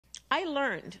I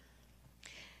learned,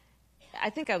 I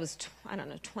think I was,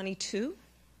 22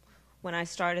 when I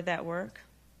started that work.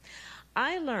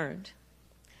 I learned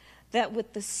that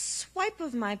with the swipe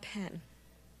of my pen,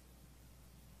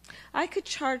 I could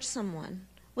charge someone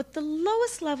with the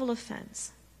lowest level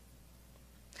offense.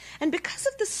 And because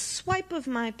of the swipe of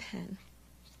my pen,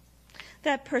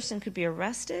 that person could be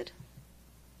arrested.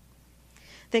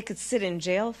 They could sit in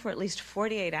jail for at least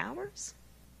 48 hours.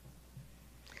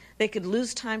 They could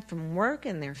lose time from work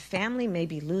and their family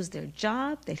maybe lose their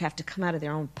job. They'd have to come out of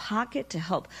their own pocket to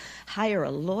help hire a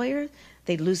lawyer.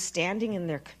 They'd lose standing in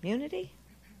their community.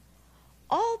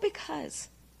 All because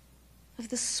of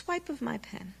the swipe of my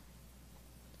pen.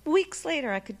 Weeks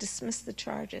later, I could dismiss the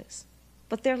charges,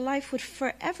 but their life would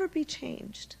forever be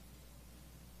changed.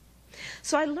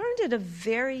 So I learned at a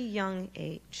very young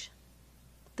age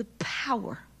the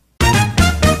power.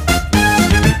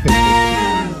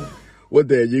 Well,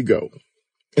 there you go.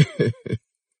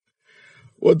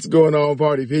 What's going on,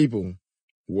 party people?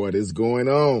 What is going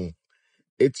on?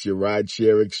 It's your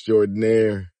rideshare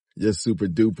extraordinaire, your super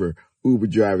duper Uber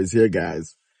drivers here,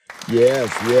 guys.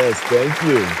 Yes, thank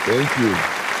you.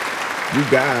 You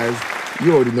guys,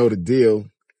 you already know the deal.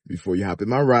 Before you hop in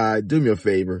my ride, do me a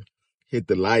favor. Hit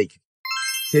the like.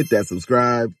 Hit that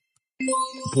subscribe.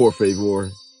 Por favor.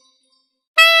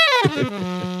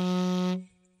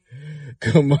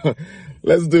 Come on.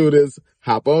 Let's do this.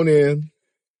 Hop on in.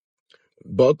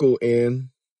 Buckle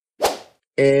in.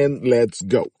 And let's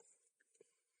go.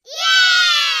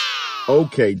 Yeah!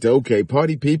 Okay,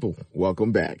 party people.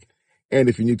 Welcome back. And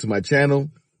if you're new to my channel,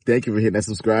 thank you for hitting that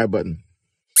subscribe button.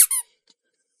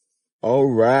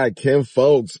 All right, Kim,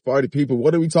 folks, party people,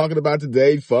 what are we talking about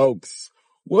today, folks?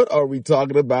 What are we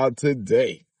talking about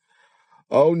today?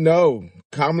 Oh, no.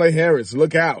 Kamala Harris,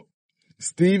 look out.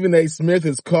 Stephen A. Smith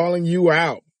is calling you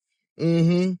out.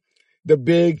 The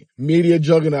big media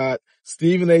juggernaut,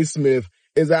 Stephen A. Smith,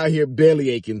 is out here belly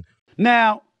aching.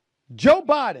 Now, Joe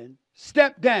Biden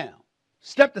stepped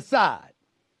aside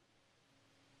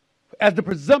as the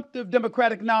presumptive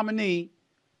Democratic nominee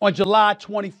on July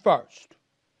 21st.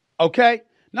 Okay?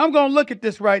 Now I'm going to look at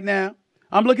this right now.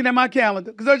 I'm looking at my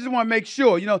calendar because I just want to make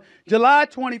sure. July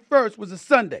 21st was a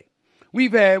Sunday.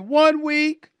 We've had 1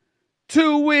 week,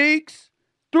 2 weeks,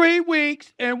 3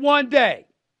 weeks, and 1 day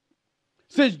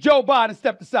since Joe Biden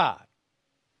stepped aside.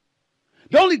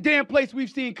 The only damn place we've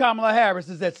seen Kamala Harris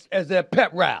is at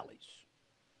pep rallies.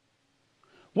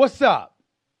 What's up?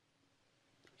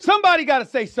 Somebody got to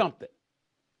say something.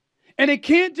 And it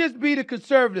can't just be the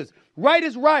conservatives. Right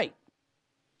is right.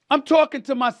 I'm talking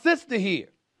to my sister here.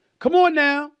 Come on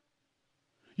now.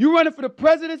 You running for the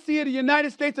presidency of the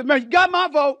United States of America. You got my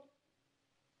vote.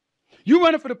 You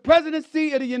running for the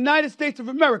presidency of the United States of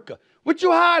America. What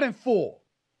you hiding for?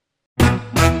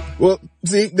 Well,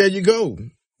 see, there you go.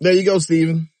 There you go,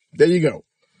 Stephen. There you go.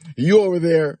 You over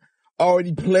there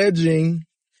already pledging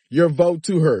your vote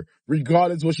to her,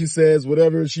 regardless what she says,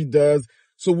 whatever she does.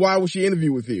 So why would she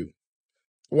interview with you?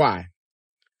 Why?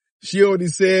 She already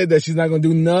said that she's not going to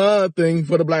do nothing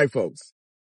for the black folks.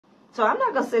 So I'm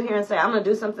not going to sit here and say I'm going to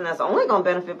do something that's only going to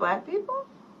benefit black people.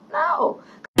 No.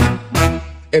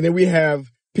 And then we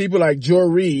have people like Joy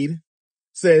Reid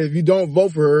say if you don't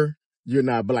vote for her, you're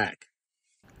not black.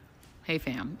 Hey,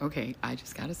 fam. Okay, I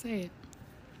just got to say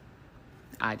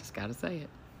it.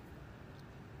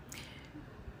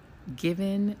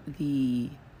 Given the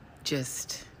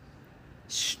just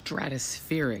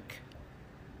stratospheric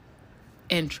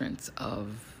entrance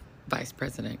of Vice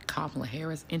President Kamala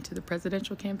Harris into the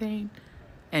presidential campaign,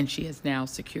 and she has now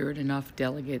secured enough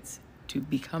delegates to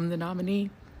become the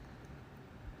nominee,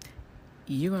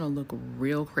 you're going to look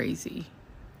real crazy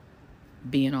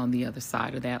being on the other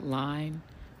side of that line,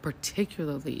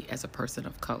 particularly as a person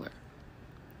of color,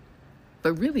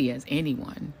 but really as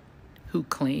anyone who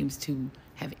claims to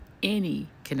have any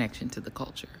connection to the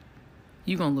culture.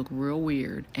 You're going to look real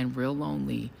weird and real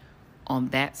lonely on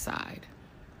that side.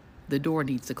 The door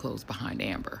needs to close behind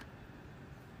Amber.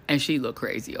 And she looked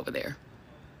crazy over there.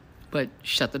 But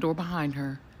shut the door behind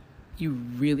her. You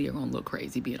really are going to look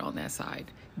crazy being on that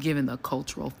side, given the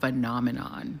cultural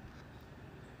phenomenon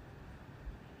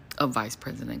of Vice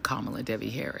President Kamala Devi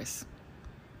Harris.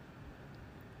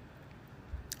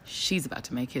 She's about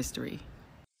to make history.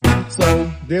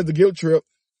 So there's the guilt trip.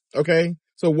 Okay.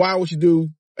 So why would she do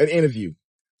an interview?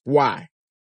 Why?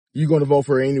 You're going to vote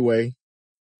for her anyway.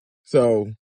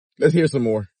 So let's hear some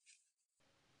more.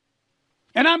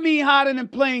 And I mean hiding in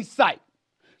plain sight.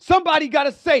 Somebody got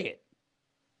to say it.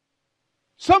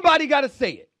 Somebody got to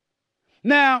say it.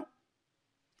 Now,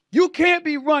 you can't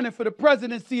be running for the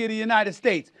presidency of the United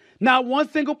States. Not one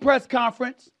single press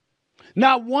conference.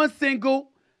 Not one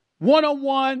single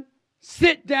one-on-one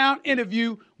sit-down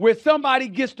interview where somebody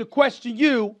gets to question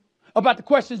you about the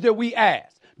questions that we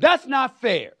ask. That's not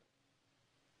fair.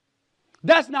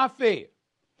 That's not fair.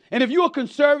 And if you're a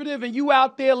conservative and you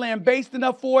out there lambasting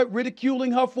her for it,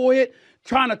 ridiculing her for it,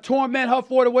 trying to torment her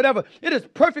for it or whatever, it is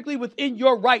perfectly within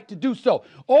your right to do so.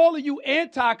 All of you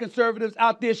anti-conservatives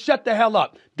out there, shut the hell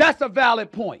up. That's a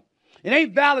valid point. It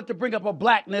ain't valid to bring up a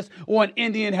blackness or an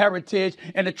Indian heritage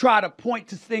and to try to point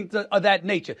to things of that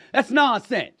nature. That's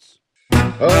nonsense.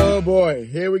 Oh boy,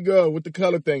 here we go with the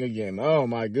color thing again. Oh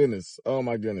my goodness. Oh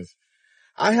my goodness.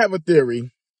 I have a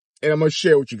theory and I'm going to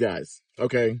share with you guys.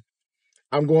 Okay.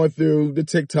 I'm going through the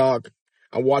TikTok.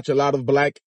 I watch a lot of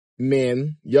black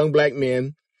men, young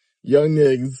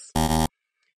niggas,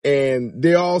 and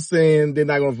they're all saying they're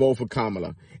not going to vote for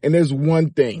Kamala. And there's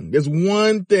one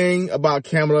thing about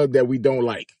Kamala that we don't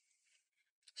like.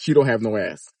 She don't have no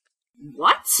ass.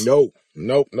 What? Nope.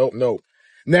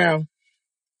 Now,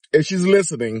 if she's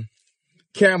listening,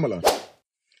 Kamala,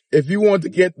 if you want to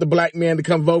get the black man to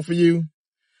come vote for you,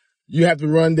 you have to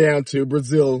run down to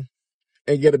Brazil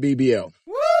and get a BBL.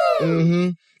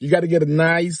 Woo! You got to get a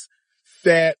nice,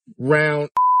 fat, round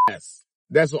ass.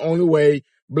 That's the only way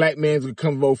black man's gonna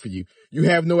come vote for you. You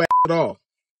have no ass at all.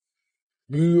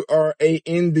 You are a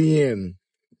Indian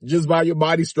just by your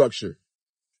body structure.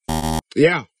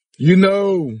 Yeah. You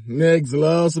know, niggas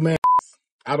love some ass.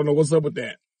 I don't know what's up with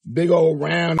that. Big old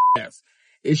round ass.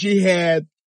 If she had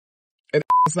an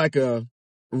ass like a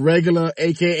regular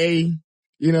AKA,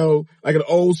 you know, like an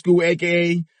old school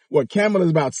AKA, Kamala's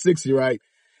about 60, right?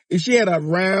 If she had a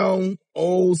round,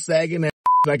 old, sagging ass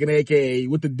like an AKA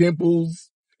with the dimples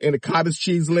and the cottage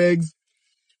cheese legs,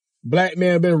 black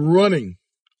man been running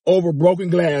over broken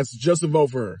glass just to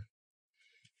vote for her.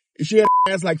 If she had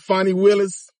an ass like Fonnie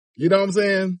Willis, you know what I'm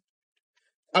saying?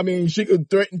 I mean, she could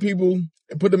threaten people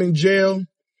and put them in jail.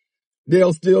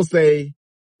 They'll still say,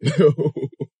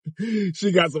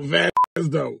 she got some fat ass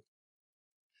though.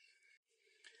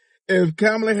 If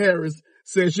Kamala Harris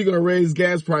says she's going to raise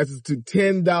gas prices to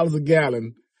 $10 a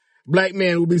gallon, black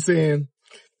man will be saying,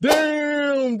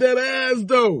 damn, that ass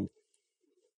though.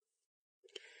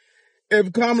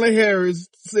 If Kamala Harris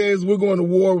says we're going to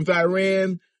war with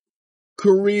Iran,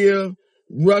 Korea,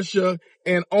 Russia,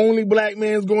 and only black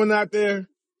man's going out there,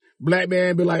 black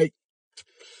man be like,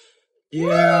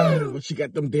 yeah, but she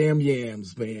got them damn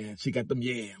yams, man. She got them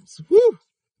yams. Woo!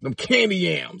 Them candy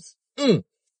yams.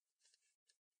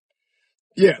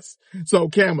 Yes. So,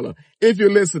 Kamala, if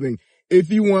you're listening, if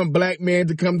you want black men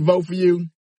to come vote for you,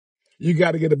 you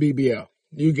got to get a BBL.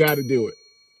 You got to do it.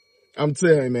 I'm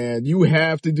telling you, man, you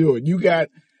have to do it. You got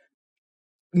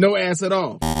no ass at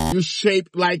all. You're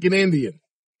shaped like an Indian.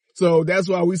 So that's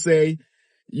why we say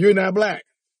you're not black.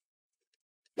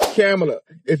 Kamala,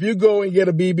 if you go and get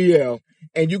a BBL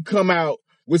and you come out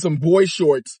with some boy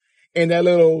shorts and that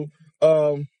little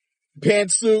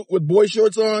pantsuit with boy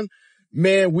shorts on,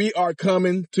 man, we are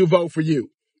coming to vote for you.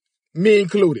 Me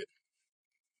included.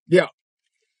 Yeah.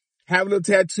 Have a little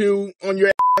tattoo on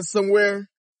your ass somewhere,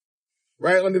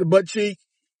 right under the butt cheek.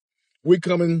 We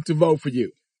coming to vote for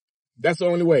you. That's the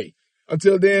only way.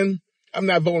 Until then, I'm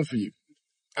not voting for you.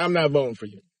 I'm not voting for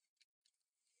you.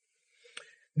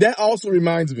 This also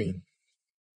reminds me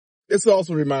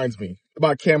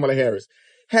about Kamala Harris.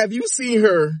 Have you seen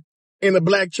her in a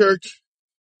black church?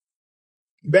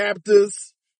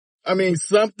 Baptist? I mean,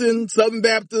 Southern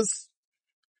Baptist?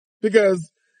 Because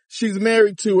she's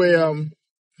married to a,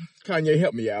 Kanye,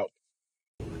 help me out.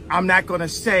 I'm not going to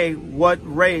say what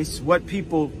race, what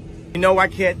people, I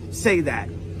can't say that.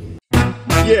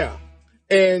 Yeah.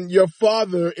 And your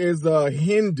father is a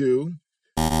Hindu.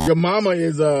 Your mama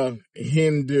is a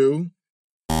Hindu.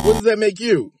 What does that make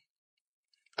you?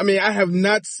 I mean, I have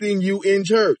not seen you in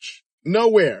church.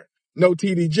 Nowhere. No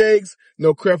TD Jakes,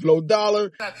 no Creflo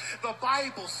Dollar. The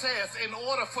Bible says in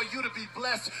order for you to be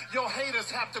blessed, your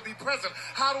haters have to be present.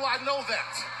 How do I know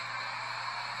that?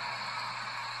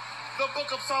 The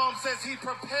book of Psalms says he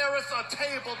prepareth a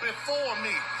table before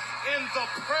me in the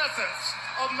presence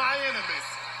of my enemies.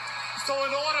 So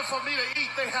in order for me to eat,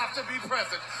 they have to be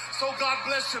present. So God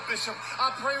bless you, Bishop.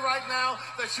 I pray right now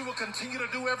that you will continue to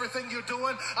do everything you're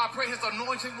doing. I pray his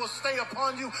anointing will stay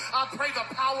upon you. I pray the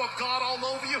power of God all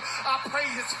over you. I pray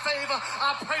his favor.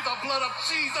 I pray the blood of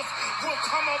Jesus will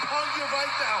come upon you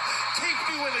right now.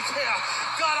 Keep you in his care.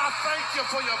 God, I thank you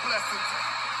for your blessings.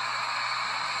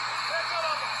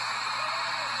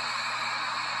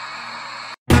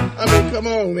 I mean, come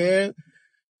on, man.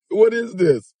 What is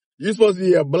this? You're supposed to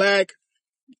be a black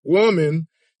woman.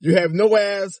 You have no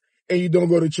ass and you don't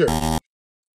go to church.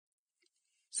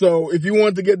 So if you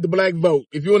want to get the black vote,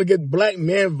 if you want to get black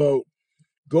man vote,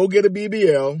 go get a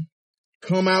BBL,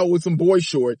 come out with some boy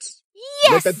shorts,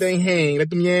 let that thing hang,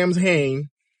 let them yams hang,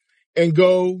 and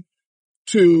go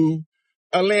to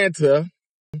Atlanta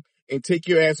and take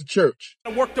your ass to church. You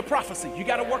gotta work the prophecy. You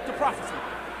gotta work the prophecy.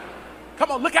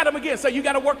 Come on, look at him again. Say, you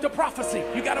gotta work the prophecy.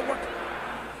 You gotta work.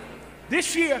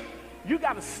 This year, you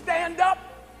gotta stand up.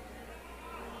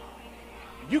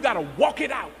 You gotta walk it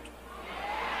out.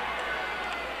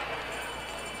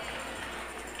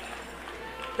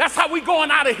 That's how we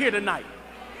going out of here tonight.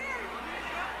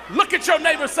 Look at your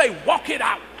neighbor and say, walk it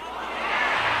out.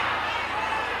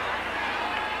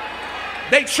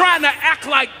 They trying to act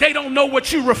like they don't know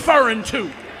what you're referring to.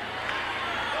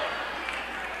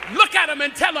 Look at them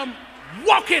and tell them,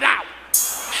 walk it out.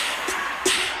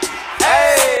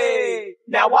 Hey,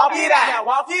 now walk it out. Now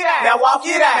walk it out. Now walk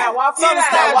it out. Now walk it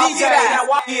out. Now walk it out. Now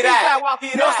walk it out. Now walk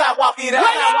it out. Now walk it out.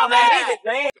 Now walk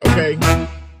it out. Okay,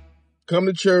 come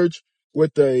to church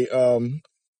with a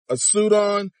suit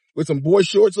on, with some boy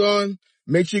shorts on.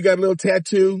 Make sure you got a little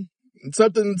tattoo,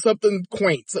 something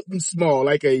quaint, something small,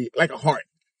 like a heart.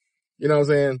 You know what I'm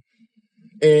saying?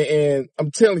 And I'm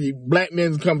telling you, black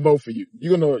men come vote for you.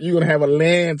 You're gonna have a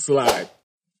landslide.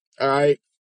 All right.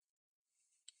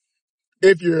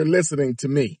 If you're listening to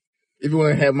me, if you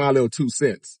want to have my little 2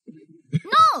 cents.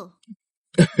 No.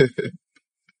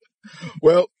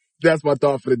 Well, that's my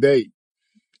thought for the day.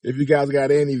 If you guys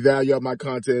got any value of my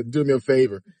content, do me a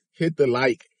favor. Hit the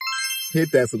like.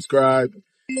 Hit that subscribe.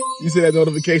 You see that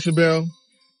notification bell?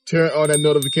 Turn on that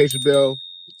notification bell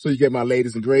so you get my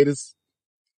latest and greatest.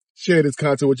 Share this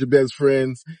content with your best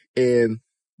friends and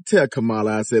tell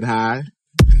Kamala I said hi.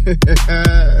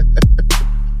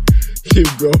 You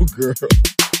go, girl.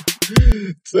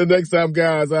 Till next time,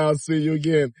 guys, I'll see you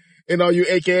again. And all you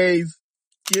AKAs,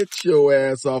 get your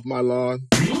ass off my lawn.